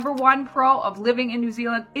Number one pro of living in New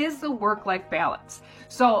Zealand is the work-life balance.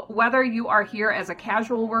 So whether you are here as a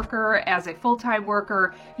casual worker, as a full-time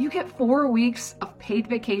worker, you get 4 weeks of paid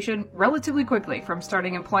vacation relatively quickly from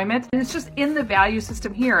starting employment. And it's just in the value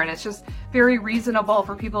system here. And it's just very reasonable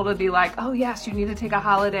for people to be like, oh yes, you need to take a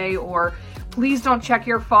holiday, or please don't check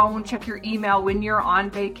your phone, check your email when you're on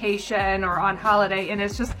vacation or on holiday. And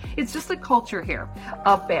it's just the culture here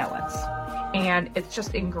of balance. And it's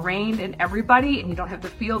just ingrained in everybody, and you don't have to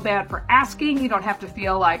feel bad for asking. You don't have to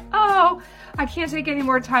feel like, oh, I can't take any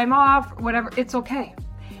more time off, or whatever. It's okay.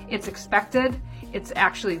 It's expected. It's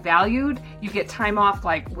actually valued. You get time off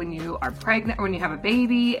like when you are pregnant, or when you have a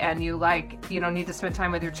baby, and you need to spend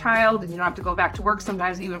time with your child, and you don't have to go back to work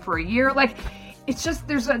sometimes even for a year. It's just,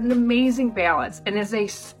 there's an amazing balance, and it's a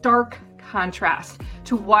stark contrast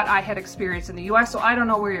to what I had experienced in the US. So I don't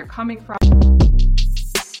know where you're coming from.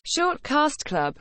 Shortcast Club.